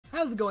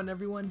How's it going,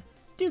 everyone?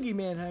 Doogie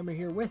Manheimer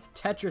here with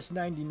Tetris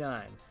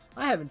 99.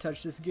 I haven't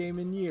touched this game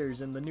in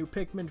years, and the new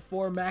Pikmin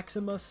 4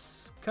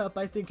 Maximus Cup,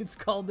 I think it's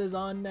called, is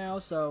on now,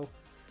 so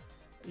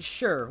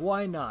sure,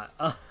 why not?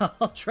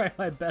 I'll try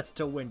my best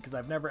to win, because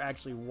I've never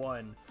actually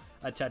won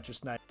a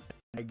Tetris 99.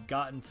 I've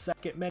gotten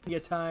second many a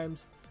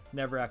times,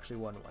 never actually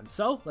won one.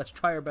 So, let's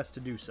try our best to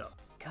do so.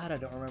 God, I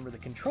don't remember the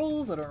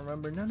controls, I don't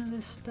remember none of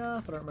this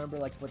stuff, I don't remember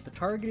like what the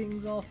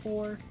targeting's all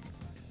for.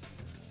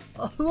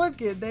 Oh,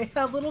 look it, they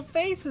have little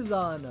faces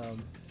on them.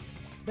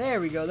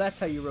 There we go, that's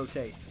how you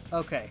rotate.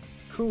 Okay,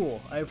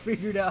 cool. I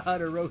figured out how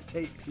to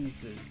rotate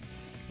pieces.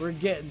 We're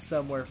getting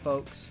somewhere,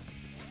 folks.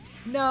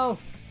 No,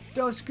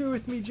 don't screw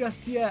with me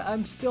just yet.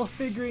 I'm still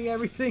figuring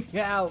everything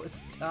out.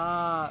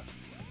 Stop.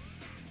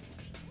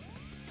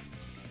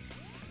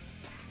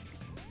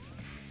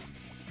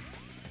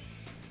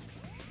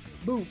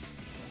 Boom.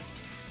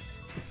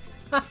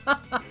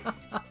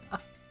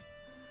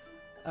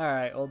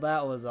 Alright, well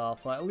that was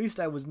awful. At least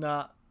I was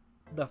not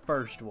the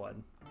first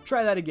one.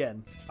 Try that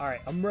again. Alright,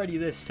 I'm ready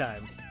this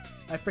time.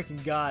 I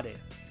freaking got it.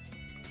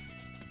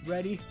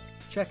 Ready?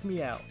 Check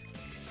me out.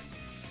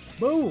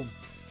 Boom!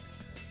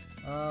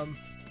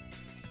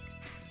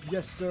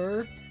 Yes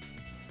sir.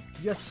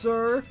 Yes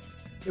sir.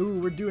 Ooh,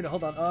 we're doing it.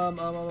 Hold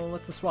on.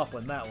 What's the swap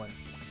one? That one.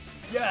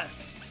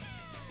 Yes!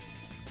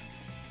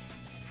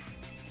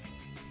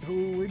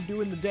 Ooh, we're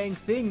doing the dang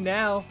thing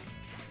now.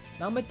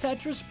 I'm a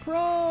Tetris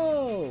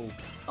Pro!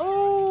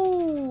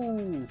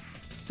 Oh!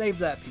 Save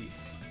that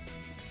piece.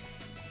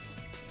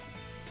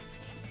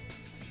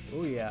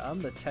 Oh yeah, I'm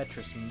the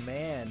Tetris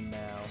man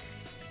now.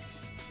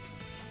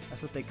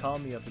 That's what they call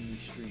me up in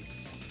these streets.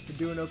 We're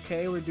doing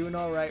okay, we're doing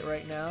alright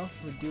right now.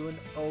 We're doing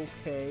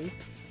okay.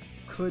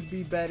 Could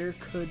be better,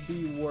 could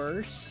be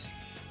worse.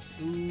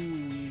 Ooh,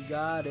 you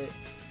got it.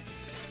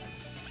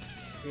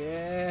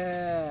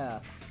 Yeah!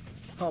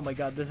 Oh my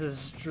god, this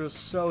is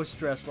just so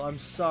stressful. I'm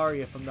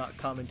sorry if I'm not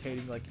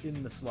commentating like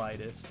in the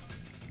slightest.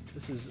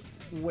 This is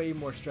way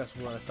more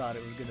stressful than I thought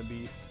it was gonna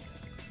be.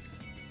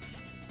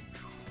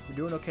 We're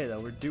doing okay though.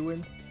 We're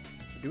doing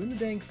the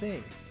dang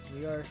thing.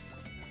 We are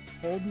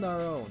holding our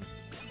own.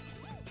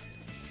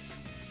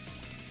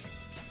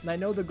 And I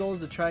know the goal is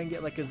to try and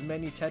get like as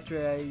many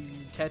Tetrises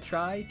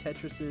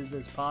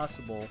as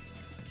possible,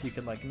 so you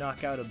can like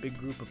knock out a big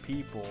group of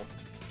people,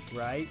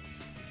 right?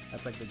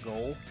 That's like the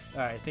goal.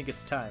 Alright, I think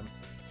it's time.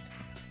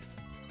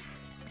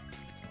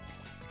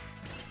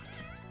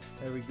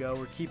 There we go.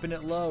 We're keeping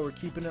it low. We're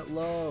keeping it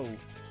low.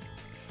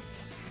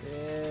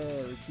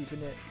 Yeah, we're keeping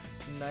it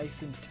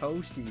nice and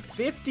toasty.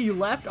 50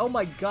 left? Oh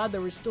my god, there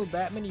were still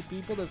that many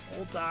people this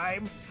whole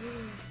time?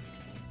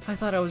 I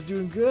thought I was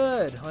doing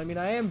good. I mean,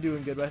 I am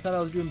doing good, but I thought I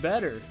was doing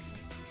better.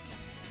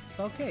 It's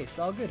okay. It's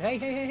all good. Hey,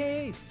 hey, hey,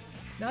 hey.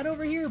 Not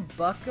over here,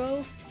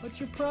 bucko. What's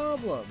your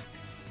problem?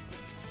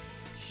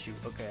 Shoot.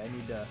 Okay, I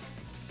need to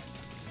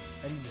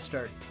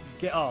start.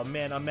 Oh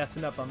man, I'm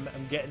messing up. I'm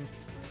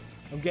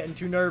getting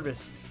too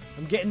nervous.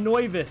 I'm getting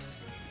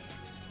nervous.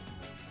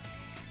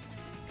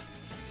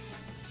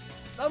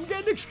 I'm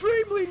getting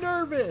extremely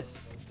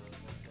nervous.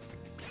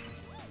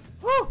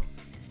 Woo!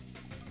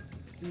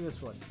 Do this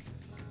one.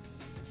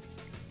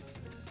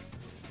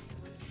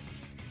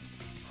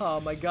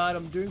 Oh my god,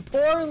 I'm doing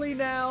poorly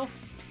now.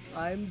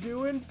 I'm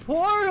doing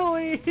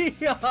poorly.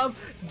 I'm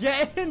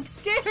getting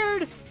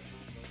scared.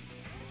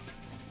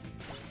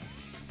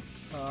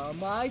 Oh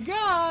my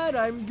god,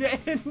 I'm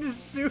getting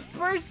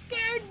super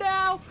scared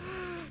now.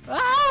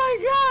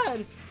 Oh my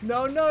god.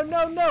 No, no,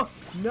 no, no.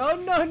 No,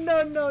 no,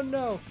 no, no,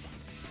 no.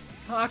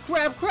 Ah,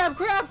 crap, crap,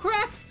 crap,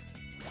 crap.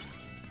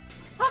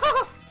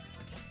 Ah!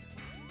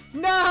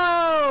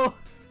 No.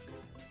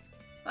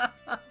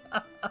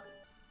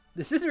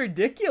 This is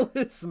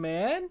ridiculous,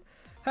 man.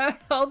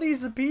 All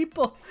these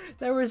people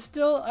that were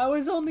still, I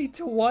was only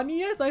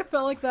 20th? I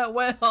felt like that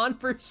went on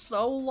for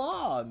so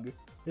long.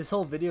 This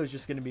whole video is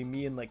just going to be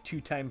me in like 2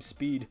 times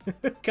speed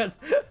because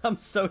I'm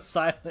so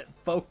silent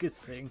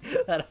focusing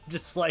that I'm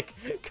just like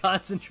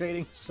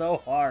concentrating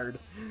so hard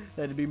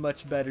that it'd be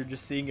much better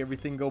just seeing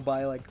everything go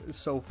by like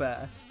so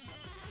fast.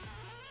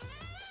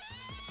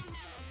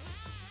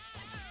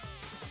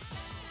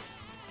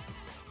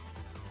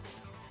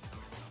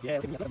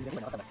 Yeah.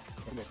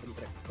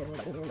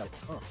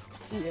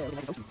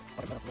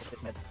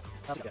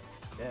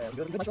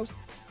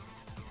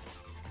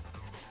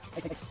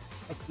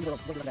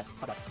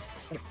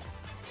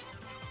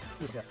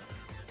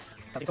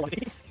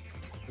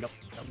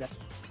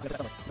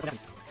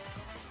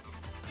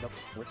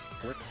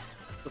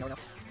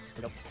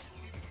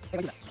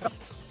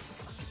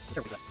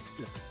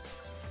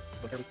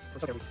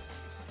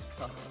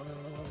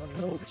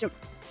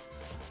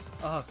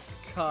 Oh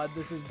god,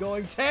 this is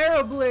going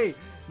terribly!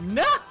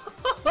 No!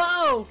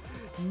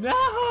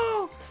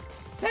 No!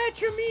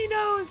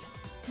 Tetraminos!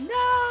 No!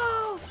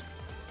 Oh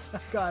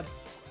god.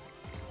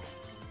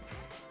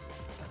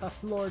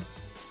 Lord.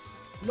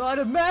 Lord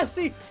of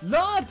mercy!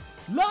 Lord!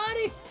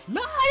 Lordy!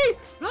 Lordy!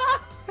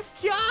 Oh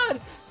god!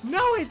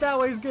 No, wait, that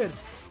way's good.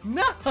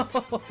 No!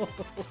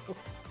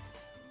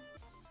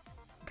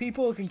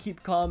 people who can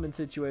keep calm in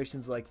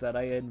situations like that,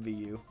 I envy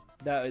you.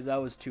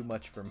 That was too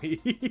much for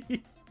me.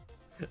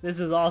 This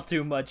is all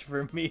too much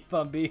for me, if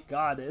I'm being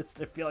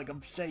honest. I feel like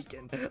I'm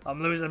shaking.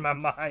 I'm losing my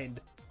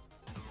mind.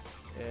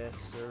 Yes,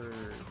 sir.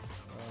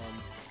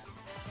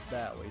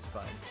 That way's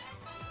fine.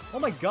 Oh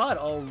my god,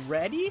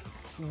 already?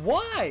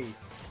 Why?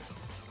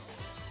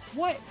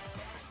 What?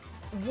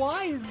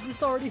 Why is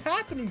this already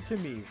happening to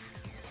me?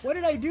 What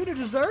did I do to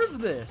deserve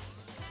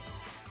this?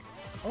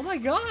 Oh my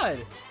god.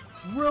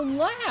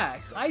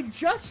 Relax. I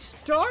just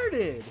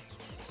started.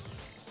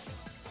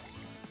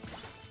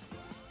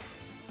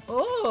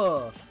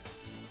 Oh.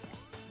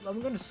 I'm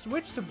gonna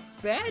switch to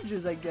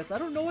badges, I guess. I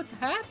don't know what's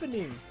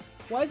happening.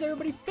 Why is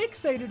everybody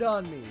fixated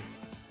on me?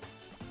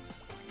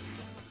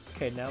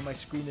 Okay, now my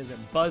screen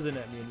isn't buzzing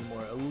at me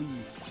anymore, at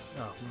least.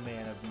 Oh,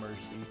 man of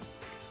mercy.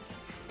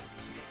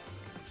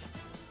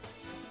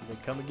 Here they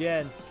come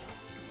again.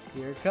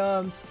 Here it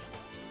comes.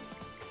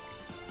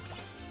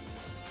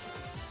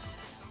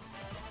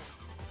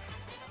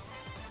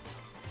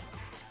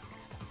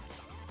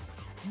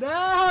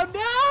 No,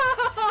 no!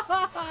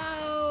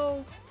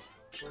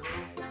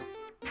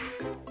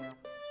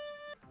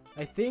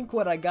 I think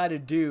what I gotta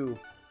do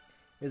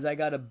is I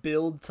gotta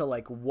build to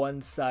like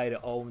one side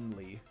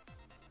only.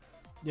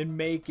 And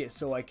make it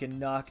so I can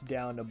knock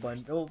down a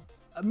bunch. Oh,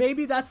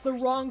 maybe that's the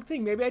wrong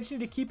thing. Maybe I just need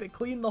to keep it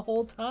clean the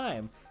whole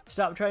time.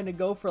 Stop trying to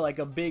go for like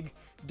a big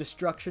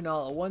destruction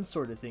all at once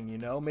sort of thing, you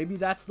know? Maybe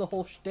that's the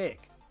whole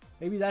shtick.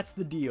 Maybe that's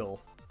the deal.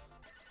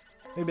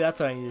 Maybe that's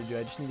what I need to do.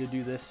 I just need to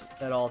do this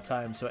at all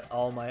times so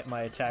all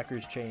my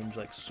attackers change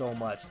like so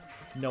much.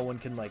 No one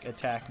can like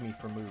attack me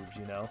for moves,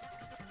 you know?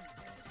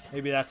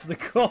 Maybe that's the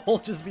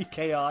goal. Just be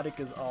chaotic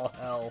as all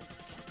hell.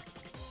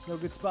 No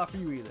good spot for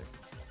you either.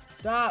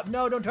 Stop!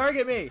 No, don't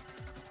target me!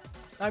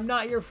 I'm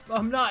not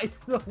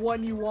the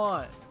one you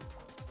want.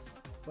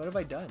 What have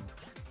I done?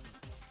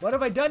 What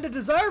have I done to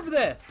deserve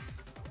this?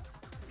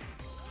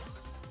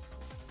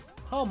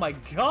 Oh my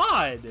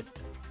god!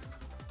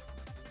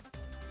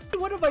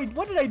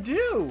 What did I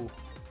do?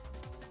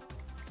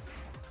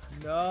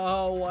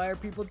 No, why are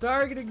people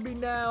targeting me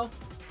now?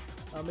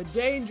 I'm a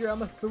danger,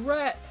 I'm a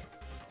threat.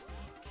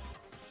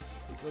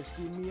 People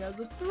see me as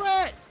a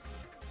threat.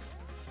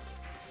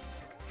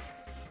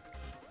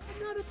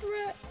 I'm not a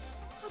threat.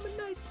 I'm a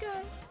nice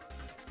guy.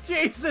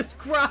 Jesus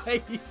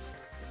Christ!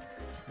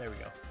 There we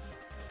go.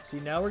 See,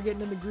 now we're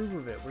getting in the groove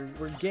of it.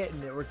 We're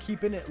getting it. We're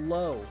keeping it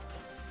low.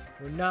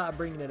 We're not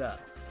bringing it up.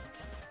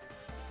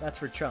 That's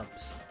for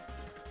chumps.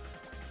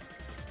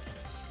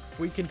 If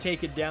we can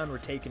take it down, we're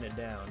taking it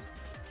down.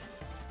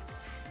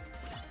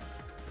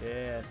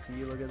 Yeah,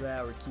 see, look at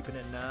that. We're keeping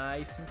it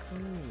nice and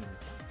clean.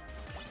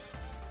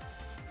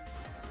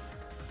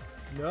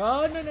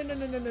 No, no, no, no,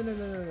 no, no, no, no,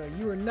 no, no.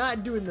 You are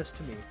not doing this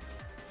to me.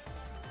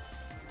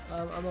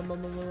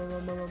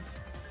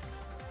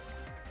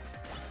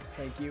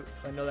 Thank you.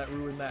 I know that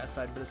ruined that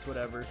side, but it's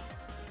whatever.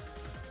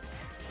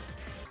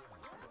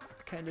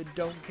 Kinda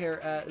don't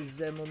care at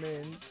the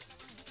moment.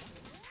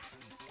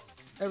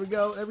 There we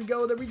go, there we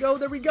go, there we go,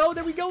 there we go,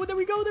 there we go, there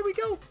we go, there we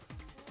go!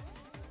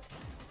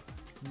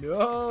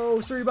 No,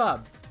 sorry,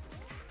 Bob.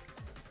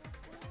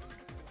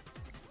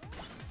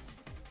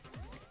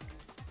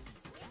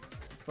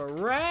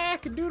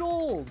 Frack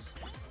doodles!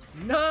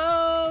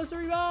 No,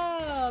 sorry,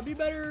 Bob! You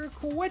better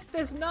quit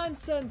this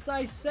nonsense,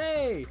 I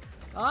say!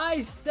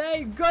 I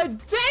say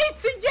good day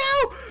to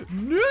you!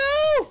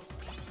 No!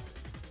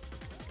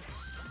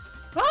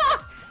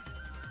 Ah!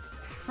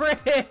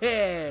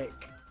 Frick!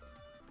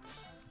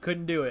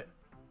 Couldn't do it.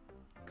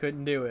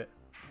 Couldn't do it.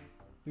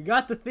 We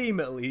got the theme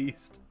at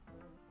least.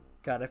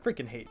 God, I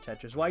freaking hate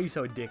Tetris. Why are you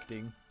so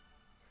addicting?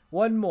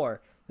 One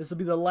more. This will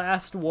be the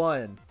last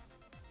one.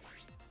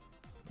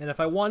 And if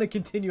I want to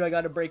continue, I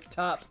gotta break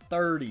top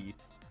 30.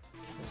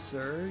 Yes,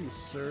 sir. Yes,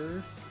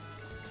 sir.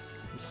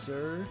 Yes,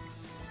 sir.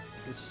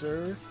 Yes,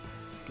 sir.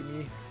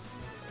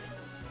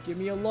 Give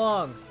me a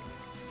long.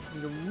 I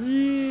need a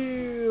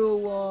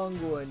real long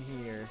one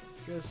here.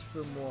 Just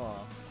for moi.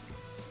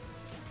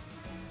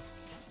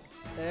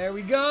 There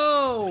we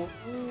go!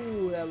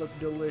 Ooh, that looked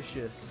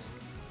delicious.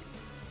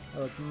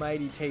 That looked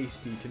mighty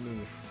tasty to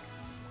me.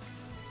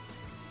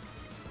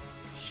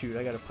 Shoot,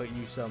 I gotta put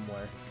you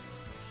somewhere.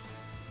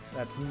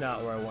 That's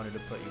not where I wanted to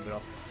put you, but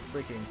I'll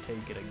freaking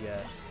take it, I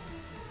guess.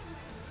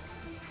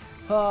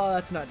 Oh,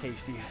 that's not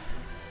tasty.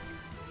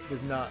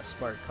 Does not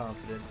spark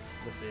confidence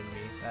within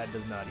me. That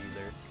does not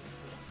either.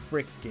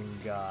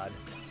 Frickin' God.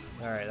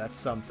 Alright, that's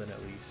something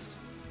at least.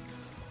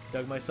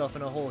 Dug myself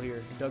in a hole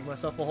here. Dug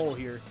myself a hole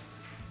here.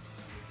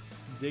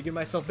 Digging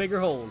myself bigger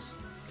holes.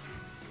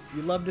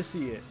 You love to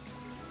see it.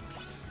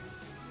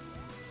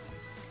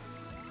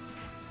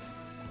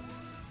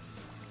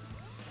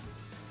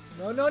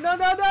 No, no, no,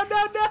 no, no,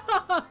 no,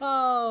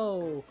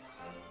 no!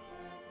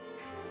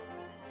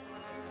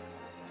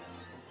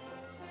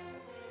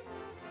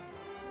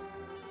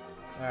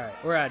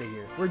 Alright, we're out of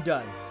here. We're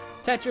done.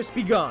 Tetris,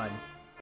 be gone.